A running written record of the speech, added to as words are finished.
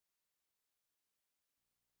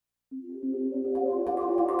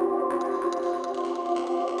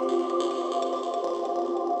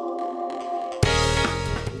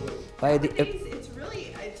It's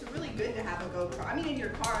really good to have a GoPro. I mean, in your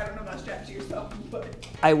car, I don't know about strapped to yourself, but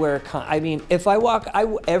I wear. I mean, if I walk,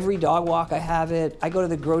 every dog walk I have it. I go to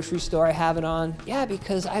the grocery store, I have it on. Yeah,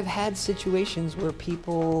 because I've had situations where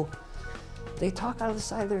people, they talk out of the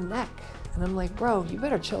side of their neck, and I'm like, bro, you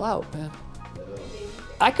better chill out, man.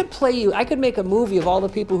 I could play you. I could make a movie of all the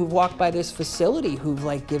people who've walked by this facility who've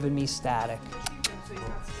like given me static.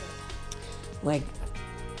 Like,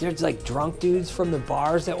 there's like drunk dudes from the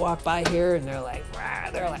bars that walk by here, and they're like,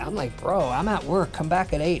 I'm like, bro, I'm at work. Come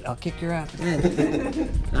back at 8. I'll kick your ass.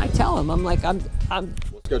 I tell them, I'm like, I'm.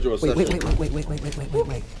 We'll schedule a session.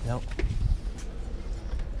 Wait. No.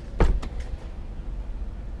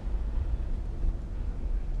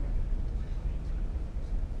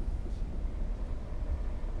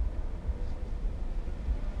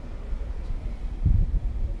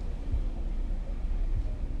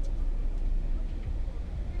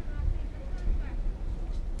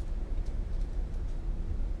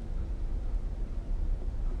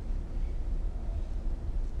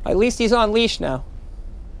 At least he's on leash now.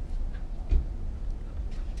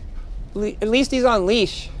 At least he's on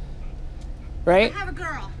leash, right? I have a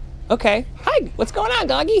girl. Okay. Hi. What's going on,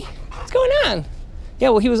 doggy? What's going on? Yeah.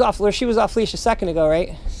 Well, he was off. She was off leash a second ago, right?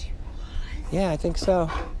 She was. Yeah, I think so.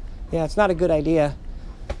 Yeah, it's not a good idea.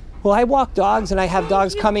 Well, I walk dogs, and I have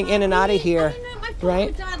dogs coming in and out of here,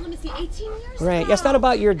 right? Dad, let me see, 18 years Right. ago. Yeah, it's not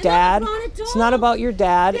about your dad. It's not about your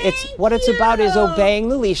dad. It's what it's about is obeying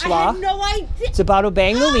the leash law. I had no idea. It's about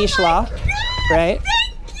obeying the leash law, right?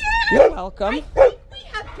 Thank you. You're welcome. I think we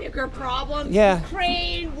have bigger problems. Yeah.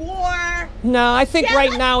 Ukraine, war. No, I think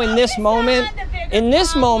right now in this moment,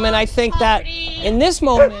 I think that in this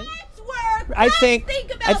moment, I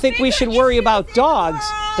think we should worry about dogs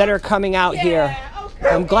that are coming out here.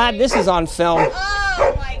 Okay. I'm glad this is on film.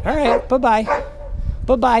 Oh my God. All right, bye-bye.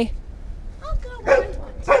 Bye-bye. I'll go where I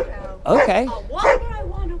want to go. Okay. I'll walk where I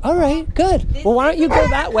want to go. All right, good. Well, why don't you go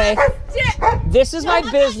that way? This is my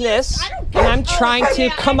business, and I'm trying to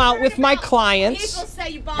come out with my clients. People say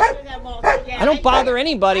you bother them all. Yeah, I don't bother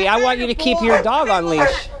anybody. I want you to keep your dog on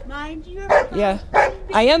leash. Mind your Yeah.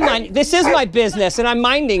 I am minding. This is my business, and I'm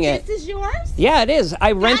minding it. This is yours? Yeah, it is.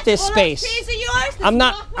 I rent this space. Trees are yours?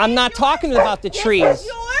 I'm not talking about the trees. This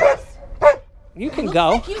is yours? You can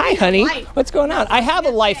go. Hi, honey. What's going on? I have a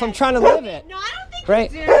life. I'm trying to live it. No, I don't think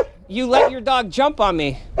Right? you do. You let your dog jump on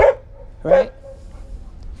me. Right?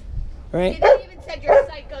 Right? They even said you're a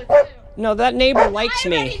psycho too. No, that neighbor likes I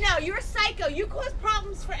already me. know. You're a psycho. You cause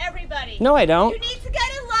problems for everybody. No, I don't. You need to get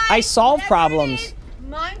in line. I solve whatever problems. it is,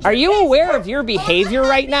 mind Are your you aware business. of your I'm a behavior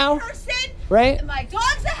right happy now? person. Right? My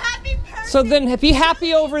dog's a happy person. So then be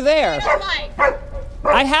happy over there. You need a life.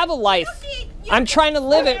 I have a life. You I'm trying to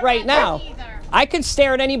live it right now. either. I can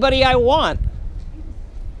stare at anybody I want.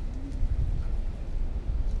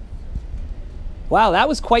 Wow, that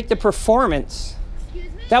was quite the performance.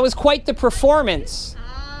 Excuse me? That was quite the performance.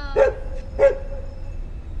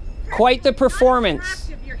 Quite the performance.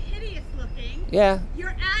 Attractive, you're hideous looking. Yeah.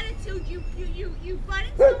 Your attitude, you butt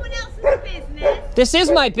in someone else's business. This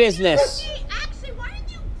is my business. Actually, why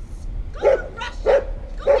don't you go to Russia?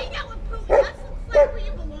 Go hang out with Putin. That looks like where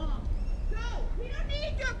you belong. Go. We don't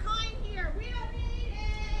need your kind here. We don't need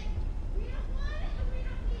it. We don't want it and we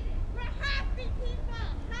don't need it. We're happy people.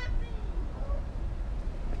 Happy.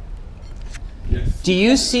 Yes. Do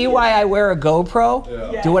you see why I wear a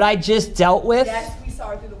GoPro? Yeah. Do what I just dealt with? yes, we saw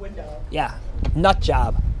her through the window. Yeah. Nut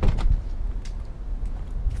job.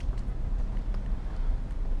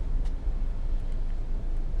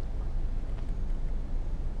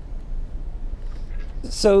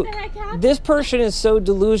 So this person is so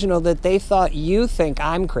delusional that they thought you think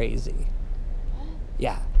I'm crazy.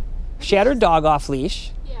 Yeah. She had her dog off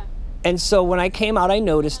leash. Yeah. And so when I came out, I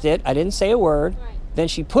noticed it. I didn't say a word. Right. Then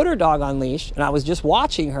she put her dog on leash, and I was just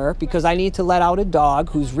watching her because I need to let out a dog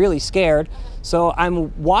who's really scared. So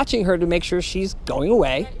I'm watching her to make sure she's going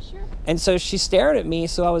away. Sure. And so she stared at me,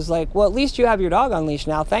 so I was like, well, at least you have your dog on leash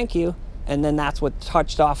now, thank you. And then that's what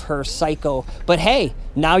touched off her psycho. But hey,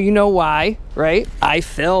 now you know why, right? I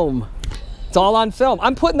film. It's all on film.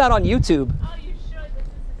 I'm putting that on YouTube. Oh, you should. This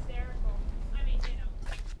is hysterical. I mean,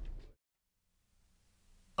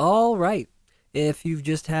 All right. If you've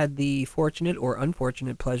just had the fortunate or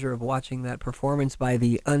unfortunate pleasure of watching that performance by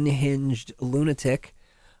the Unhinged lunatic,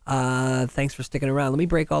 thanks for sticking around. Let me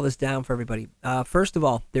break all this down for everybody. First of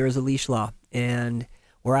all, there is a leash law, and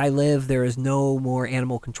where I live, there is no more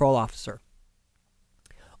animal control officer.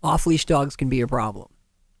 Off-leash dogs can be a problem.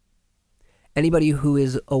 Anybody who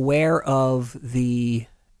is aware of the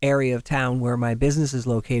area of town where my business is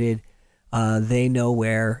located, they know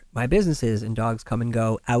where my business is, and dogs come and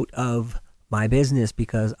go out of my business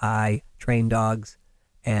because I train dogs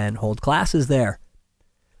and hold classes there.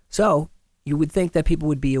 So you would think that people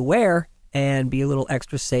would be aware and be a little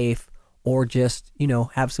extra safe, or just,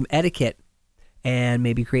 have some etiquette and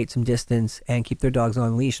maybe create some distance and keep their dogs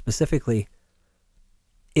on leash specifically.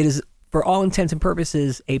 It is, for all intents and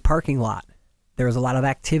purposes, a parking lot. There is a lot of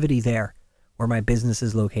activity there where my business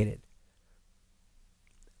is located.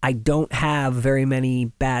 I don't have very many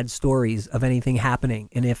bad stories of anything happening.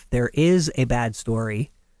 And if there is a bad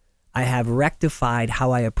story, I have rectified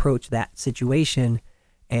how I approach that situation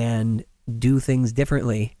and do things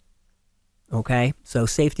differently. Okay? So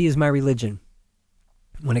safety is my religion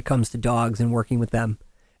when it comes to dogs and working with them.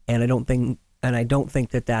 And I don't think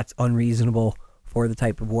that that's unreasonable for the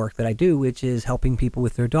type of work that I do, which is helping people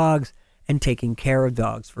with their dogs and taking care of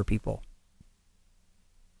dogs for people.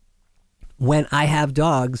 When I have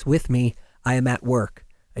dogs with me, I am at work.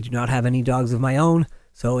 I do not have any dogs of my own,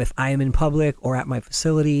 so if I am in public or at my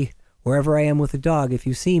facility, wherever I am with a dog, if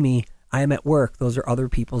you see me, I am at work. Those are other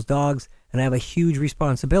people's dogs, and I have a huge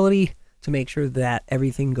responsibility to make sure that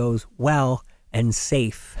everything goes well and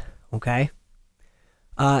safe, okay?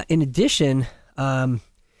 In addition,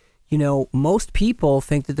 most people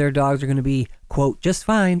think that their dogs are going to be, quote, just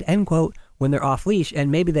fine, end quote, when they're off leash,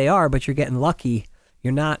 and maybe they are, but you're getting lucky.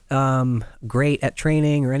 You're not great at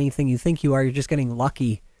training or anything you think you are. You're just getting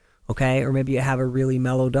lucky, okay? Or maybe you have a really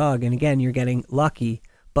mellow dog, and again, you're getting lucky.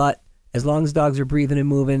 But as long as dogs are breathing and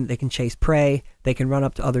moving, they can chase prey, they can run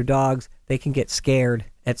up to other dogs, they can get scared,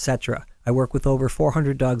 etc. I work with over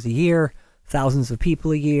 400 dogs a year, thousands of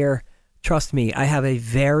people a year. Trust me, I have a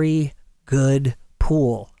very good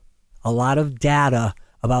pool, a lot of data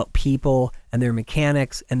about people and their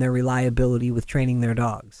mechanics and their reliability with training their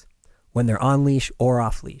dogs when they're on leash or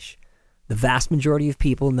off leash. The vast majority of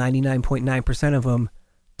people, 99.9% of them,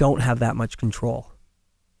 don't have that much control.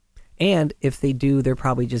 And if they do, they're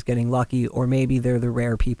probably just getting lucky, or maybe they're the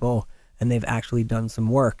rare people and they've actually done some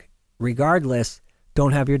work. Regardless,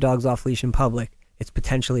 don't have your dogs off leash in public. It's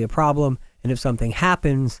potentially a problem, and if something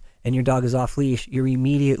happens and your dog is off leash, you're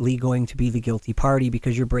immediately going to be the guilty party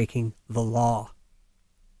because you're breaking the law.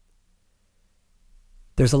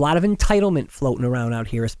 There's a lot of entitlement floating around out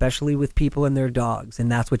here, especially with people and their dogs.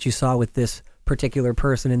 And that's what you saw with this particular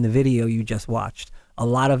person in the video you just watched. A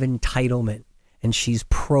lot of entitlement. And she's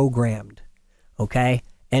programmed. Okay?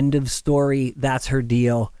 End of story. That's her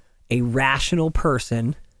deal. A rational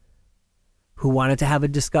person who wanted to have a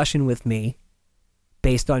discussion with me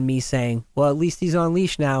based on me saying, well, at least he's on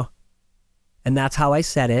leash now. And that's how I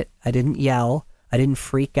said it. I didn't yell. I didn't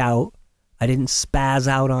freak out. I didn't spaz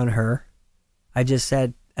out on her. I just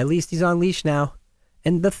said, at least he's on leash now.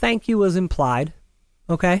 And the thank you was implied.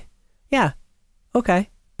 Okay? Yeah. Okay.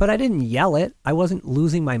 But I didn't yell it. I wasn't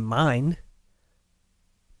losing my mind.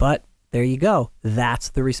 But there you go. That's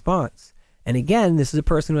the response. And again, this is a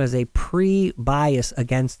person who has a pre-bias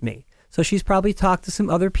against me. So she's probably talked to some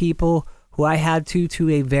other people who I had to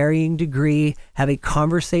a varying degree, have a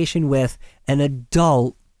conversation with an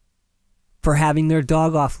adult for having their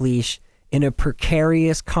dog off leash in a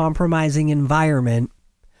precarious, compromising environment.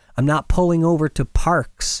 I'm not pulling over to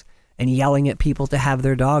parks and yelling at people to have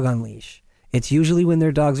their dog on leash. It's usually when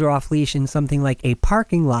their dogs are off leash in something like a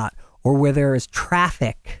parking lot or where there is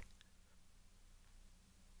traffic.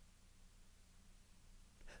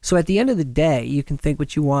 So at the end of the day, you can think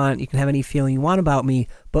what you want, you can have any feeling you want about me,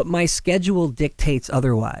 but my schedule dictates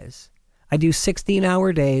otherwise. I do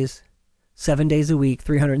 16-hour days, 7 days a week,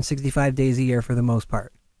 365 days a year for the most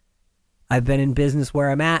part. I've been in business where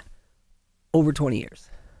I'm at over 20 years.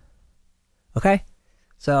 Okay?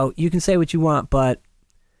 So you can say what you want, but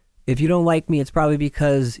if you don't like me, it's probably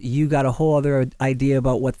because you got a whole other idea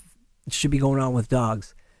about what should be going on with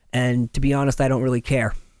dogs. And to be honest, I don't really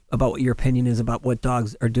care about what your opinion is about what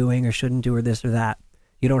dogs are doing or shouldn't do or this or that.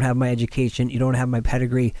 You don't have my education. You don't have my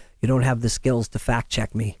pedigree. You don't have the skills to fact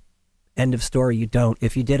check me. End of story. You don't.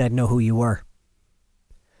 If you did, I'd know who you were.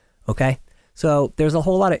 Okay? So there's a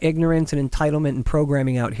whole lot of ignorance and entitlement and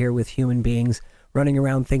programming out here with human beings running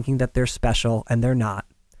around thinking that they're special, and they're not.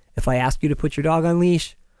 If I ask you to put your dog on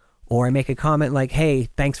leash, or I make a comment like, hey,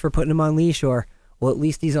 thanks for putting him on leash, or, well, at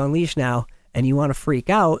least he's on leash now, and you want to freak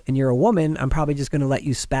out, and you're a woman, I'm probably just going to let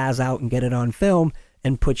you spaz out and get it on film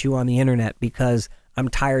and put you on the internet because I'm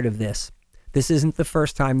tired of this. This isn't the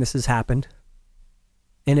first time this has happened.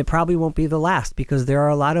 And it probably won't be the last because there are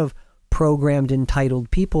a lot of programmed,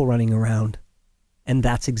 entitled people running around. And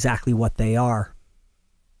that's exactly what they are.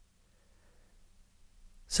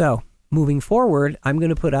 So, moving forward, I'm going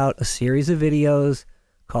to put out a series of videos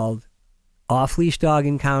called Off-Leash Dog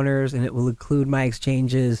Encounters, and it will include my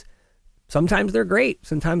exchanges. Sometimes they're great.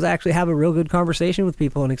 Sometimes I actually have a real good conversation with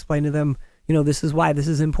people and explain to them, this is why this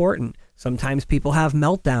is important. Sometimes people have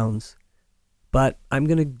meltdowns. But I'm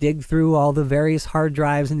going to dig through all the various hard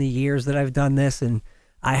drives in the years that I've done this, and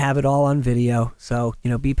I have it all on video. So,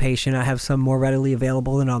 be patient. I have some more readily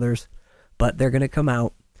available than others, but they're going to come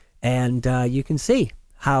out. And you can see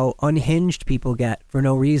how unhinged people get for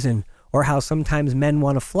no reason, or how sometimes men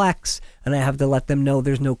want to flex, and I have to let them know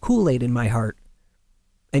there's no Kool-Aid in my heart.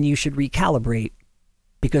 And you should recalibrate,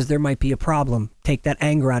 because there might be a problem. Take that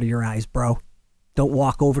anger out of your eyes, bro. Don't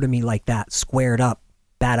walk over to me like that, squared up.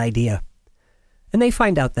 Bad idea. And they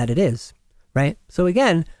find out that it is, right? So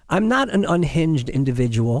again, I'm not an unhinged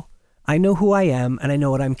individual. I know who I am, and I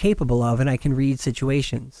know what I'm capable of, and I can read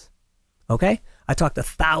situations. Okay? I talk to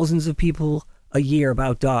thousands of people a year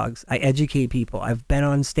about dogs. I educate people. I've been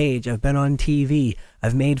on stage. I've been on TV.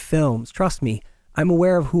 I've made films. Trust me, I'm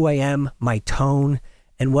aware of who I am, my tone,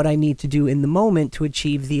 and what I need to do in the moment to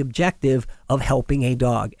achieve the objective of helping a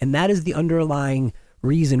dog. And that is the underlying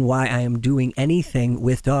reason why I am doing anything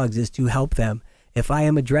with dogs, is to help them. If I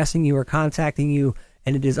am addressing you or contacting you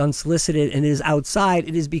and it is unsolicited and it is outside,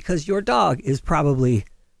 it is because your dog is probably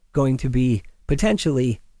going to be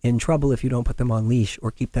potentially in trouble if you don't put them on leash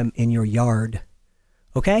or keep them in your yard.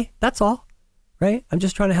 Okay? That's all, right? I'm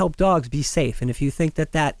just trying to help dogs be safe. And if you think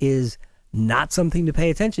that that is not something to pay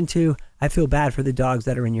attention to, I feel bad for the dogs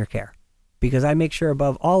that are in your care. Because I make sure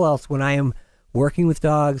above all else, when I am working with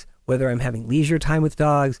dogs, whether I'm having leisure time with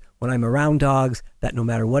dogs, when I'm around dogs, that no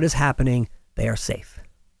matter what is happening, they are safe,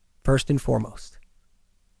 first and foremost.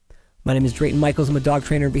 My name is Drayton Michaels. I'm a dog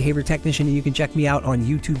trainer and behavior technician, and you can check me out on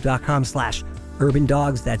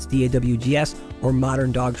youtube.com/urbandogs, that's DAWGS, or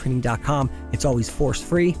moderndogtraining.com. It's always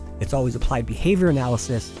force-free, it's always applied behavior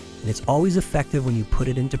analysis, and it's always effective when you put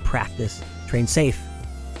it into practice. Train safe,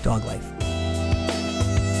 dog life.